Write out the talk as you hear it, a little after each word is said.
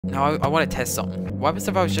No, I want to test something. What happens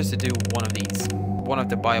if I was just to do one of these? One of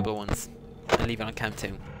the viable ones. And leave it on cam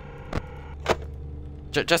 2.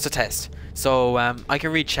 Just a test. So, I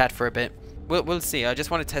can read chat for a bit. We'll see. I just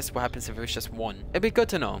want to test what happens if it was just one. It'd be good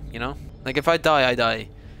to know, you know? Like, if I die, I die.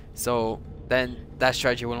 So, then that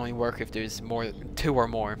strategy will only work if there's more, 2 or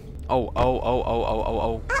more. Oh.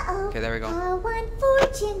 Okay, there we go. How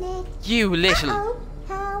unfortunate. You little...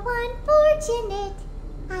 How unfortunate.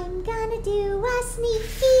 I'm gonna do a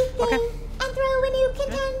sneaky thing and throw a new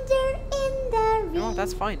contender in the ring. No,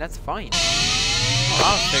 that's fine, that's fine. Oh,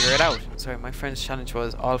 I'll figure it out. Sorry, my friend's challenge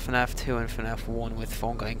was all FNAF 2 and FNAF 1 with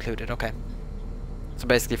phone guy included. Okay. So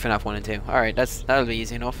basically FNAF 1 and 2. Alright, that'll be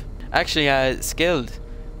easy enough. Actually, skilled.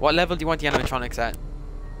 What level do you want the animatronics at?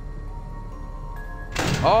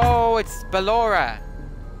 Oh, it's Ballora.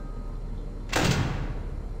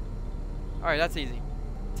 Alright, that's easy.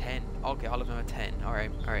 10. Okay, all of them are 10.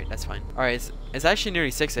 Alright, that's fine. Alright, it's actually nearly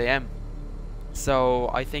 6 AM. So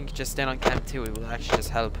I think just staying on cam 2 it will actually just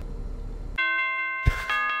help.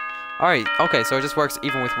 Alright, okay, so it just works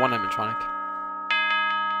even with one animatronic.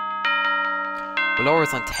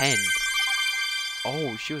 Ballora's on 10.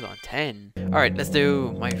 Oh, she was on 10. Alright, let's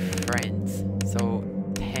do my friends. So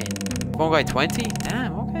 10. Phone guy 20?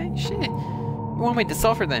 Damn, okay, shit. You want me to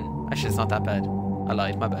suffer then? Actually, it's not that bad. I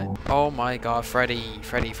lied, my bad. Oh my god, Freddy.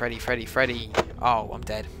 Oh, I'm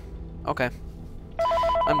dead. Okay.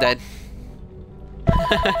 I'm dead.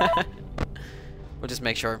 We'll just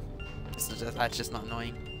make sure. That's just not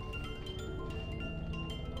annoying.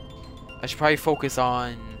 I should probably focus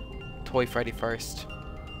on Toy Freddy first.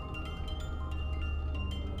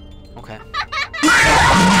 Okay.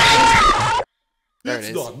 There it is.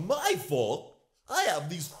 It's not my fault. I have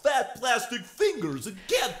these fat plastic fingers and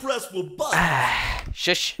can't press the button.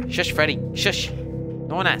 Shush, Freddy, shush.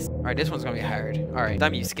 No one asked. Alright, this one's gonna be hard. Alright,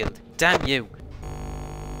 damn you, skilled. Damn you.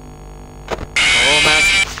 Oh, man.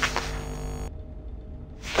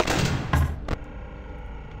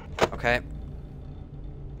 Okay.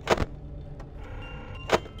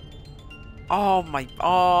 Oh,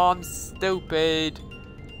 I'm stupid.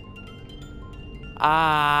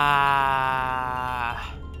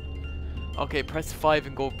 Okay, press 5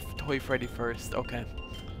 and go Toy Freddy first. Okay.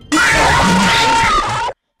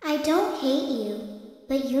 I don't hate you,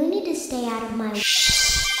 but you need to stay out of my way.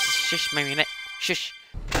 Shush, Marionette. Shush.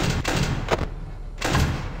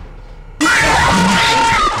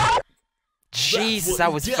 Jesus,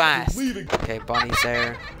 that was fast. Okay, Bonnie's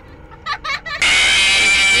there.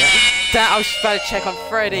 Yeah. I was just about to check on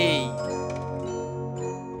Freddy.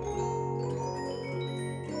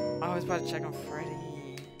 I was about to check on Freddy.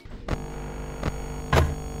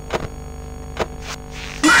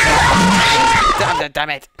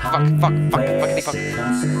 Damn it! Fuck.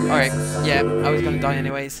 Alright, yeah, I was gonna die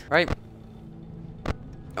anyways. Right.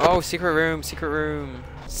 Oh, secret room.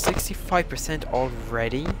 65%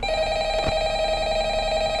 already?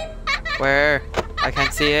 Where? I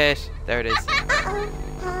can't see it. There it is. How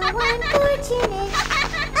unfortunate.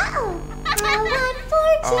 How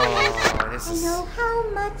unfortunate. Oh, this is... I know how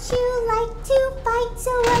much you like to fight,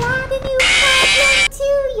 so I'll add a new problem to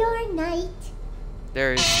your night.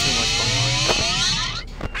 There is too much going on.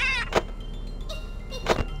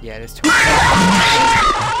 Yeah, there's too much.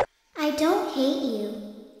 I don't hate you,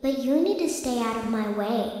 but you need to stay out of my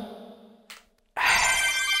way.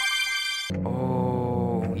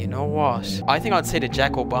 Oh, you know what? I think I'd say the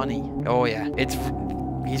Jacko Bonnie. Oh yeah, he's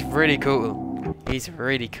really cool. He's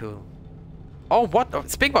really cool. Oh, what? Oh,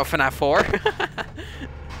 speaking about FNAF 4.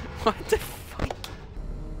 What the fuck?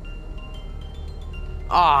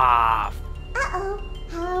 Ah. Uh-oh,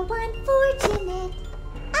 how unfortunate.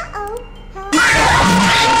 Uh-oh, how...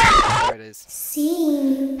 There it is.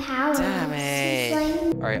 Seeing power. Damn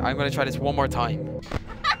it. Alright, I'm gonna try this one more time.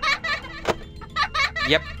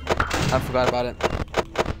 Yep. I forgot about it.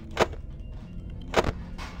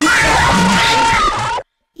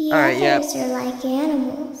 The Alright, yep. others are like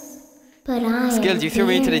animals, but I Skilled, you threw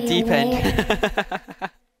me into the deep end.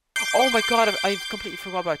 aware. Oh my god, I completely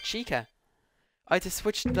forgot about Chica. I just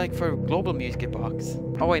switched like for global music box.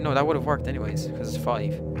 Oh wait, no, that would have worked anyways, because it's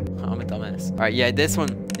 5. I'm a dumbass. Alright, yeah, this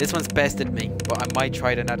one's bested me, but I might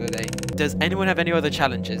try it another day. Does anyone have any other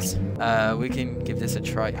challenges? We can give this a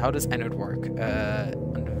try. How does Ennard work? On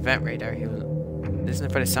the event radar, he will listen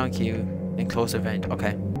for the sound cue in close event.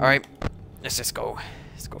 Okay. Alright, let's just go.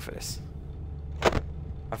 Let's go for this.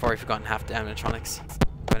 I've already forgotten half the animatronics.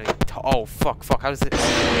 Oh, fuck. How does it...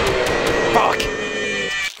 Fuck!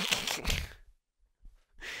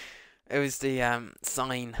 It was the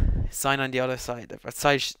sign on the other side. The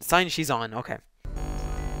sign she's on. Okay.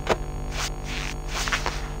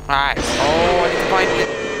 Alright. Oh, I need to find it.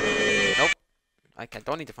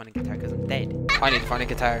 don't need to find a guitar because I'm dead. I need to find a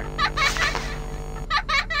guitar.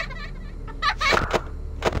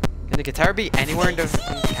 Can the guitar be anywhere in the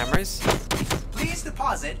cameras? Please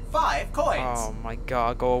deposit 5 coins. Oh my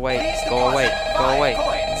god, go away. Please Go away. deposit Go 5 away.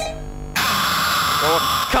 coins.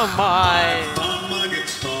 Come on!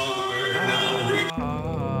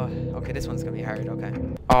 Oh, okay, this one's gonna be hard, okay.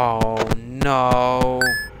 Oh no.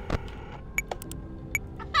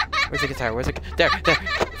 Where's the guitar? Where's the there,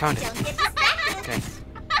 found it. Don't get distracted. Okay.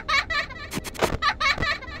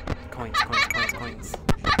 Coins.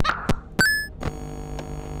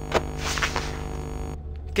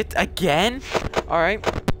 Get again? Alright.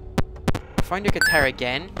 Find your guitar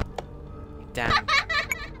again. Damn.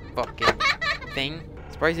 Fucking thing.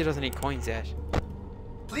 Surprised he doesn't need coins yet.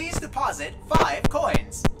 Please deposit 5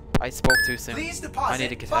 coins. I spoke too soon. Please I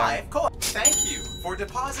need a deposit guitar. 5 coins. Thank you for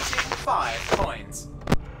depositing 5 coins.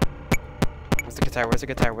 Where's the guitar? Where's the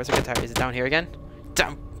guitar? Where's the guitar? Is it down here again?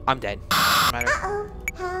 Damn. I'm dead. Matter. Uh-oh,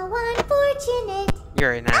 how unfortunate.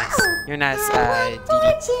 You're an ass. You're an ass, How Dee Dee.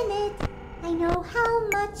 unfortunate. I know how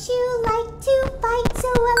much you like to fight, so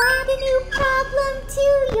I'll add a new problem to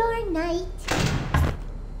your night.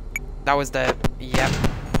 That was the... Yep.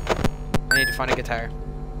 I need to find a guitar.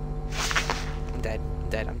 I'm dead. I'm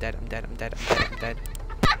dead. I'm dead. I'm dead. I'm dead. I'm dead. I'm dead.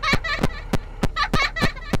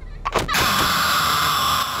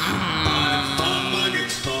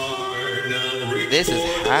 This is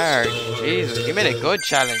hard. Jesus, you made a good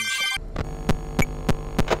challenge.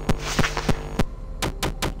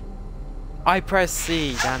 I press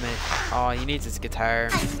C, damn it. Oh, he needs his guitar.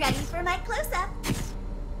 I'm ready for my close-up.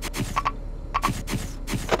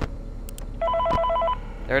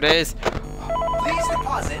 There it is. Please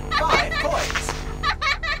deposit 5 coins.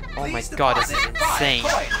 Oh my Please god, this is deposit 5 insane.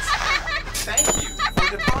 coins. Thank you for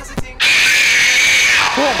depositing.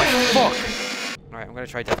 Oh my fuck! Alright, I'm gonna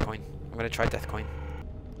try Death Coin. I'm gonna try Death Coin.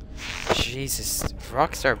 Jesus,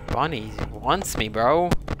 Rockstar Bunny wants me, bro.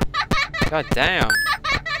 God damn.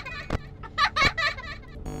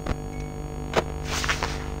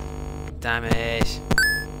 Damn it.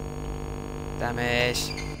 Damn it.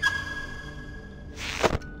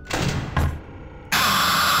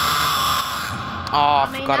 Oh, I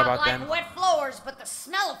forgot about them. Wet floors, but the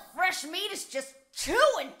smell of fresh meat is just too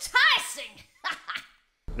enticing.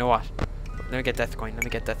 You know what? Let me get Death Coin. Let me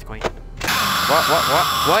get Death Coin. What?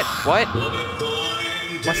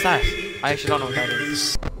 What's that? I actually don't know what that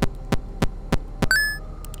is.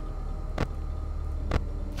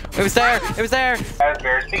 It was there! It was there!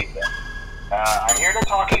 Bear's Pizza. I'm here to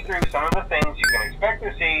talk you through some of the things you can expect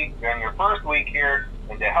to see during your first week here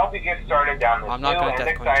and to help you get started down this I'm new not gonna and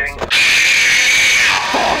Death Coin exciting... just yet.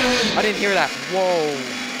 Oh, I didn't hear that. Whoa.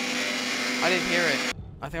 I didn't hear it.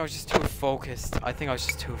 I think I was just too focused. I think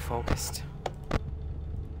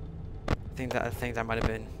that might have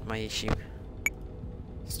been my issue.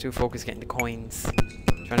 Just too focused getting the coins.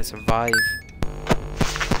 Trying to survive.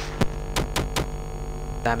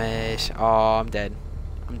 Damn it. Oh, I'm dead.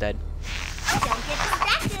 I'm dead. Don't get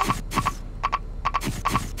distracted.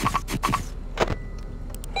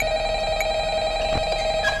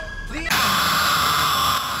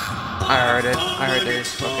 I heard it. I heard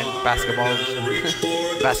there's fucking basketball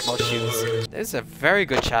shoes. This is a very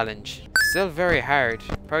good challenge. Still very hard.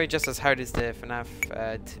 Probably just as hard as the FNAF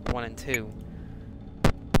 1 and 2.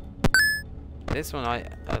 This one I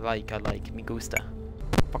like. Me gusta.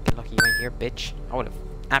 Fucking lucky you ain't here, bitch. I would have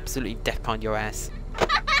absolutely deathconned your ass.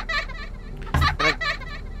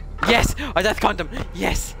 Yes! I deathconned him!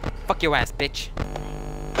 Yes! Fuck your ass, bitch.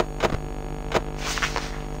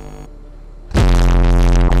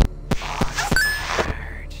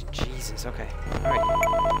 Okay. Alright.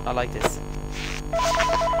 I like this.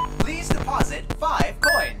 Please deposit 5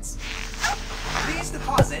 coins. Please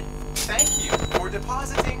deposit. Thank you for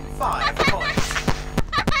depositing 5 coins.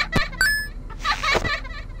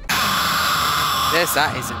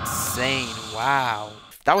 That is insane. Wow.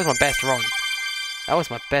 That was my best run. That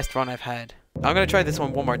was my best run I've had. I'm gonna try this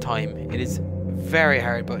one more time. It is very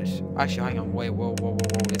hard, but actually, hang on. Wait, whoa.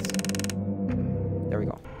 There we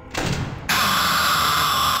go.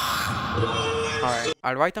 Alright,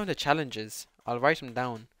 I'll write down the challenges. I'll write them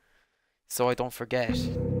down so I don't forget.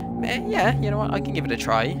 Yeah, you know what? I can give it a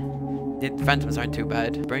try. The Phantoms aren't too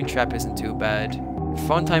bad. Brain Trap isn't too bad.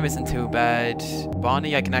 Fun Time isn't too bad.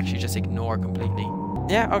 Bonnie I can actually just ignore completely.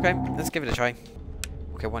 Yeah, okay. Let's give it a try.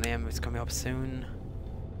 Okay, 1 AM is coming up soon.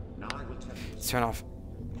 Let's turn off.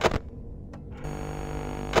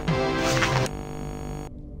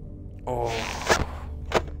 Oh.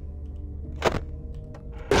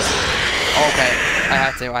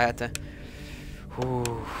 Okay, I had to. Ooh.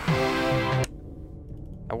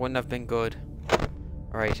 That wouldn't have been good.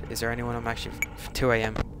 Alright, is there anyone I'm actually... 2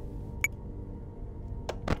 AM.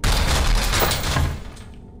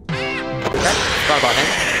 Okay, forgot about him.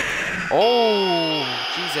 Oh,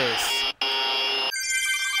 Jesus.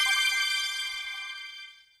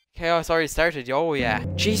 Chaos already started. Oh, yeah.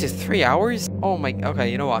 Jesus, 3 hours? Oh my...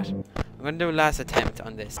 Okay, you know what? I'm gonna do a last attempt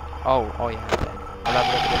on this. Oh yeah. Okay. I'll have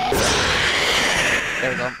a look at it.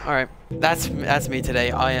 There we go. Alright. That's me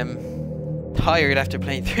today. I am tired after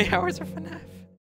playing 3 hours of FNAF.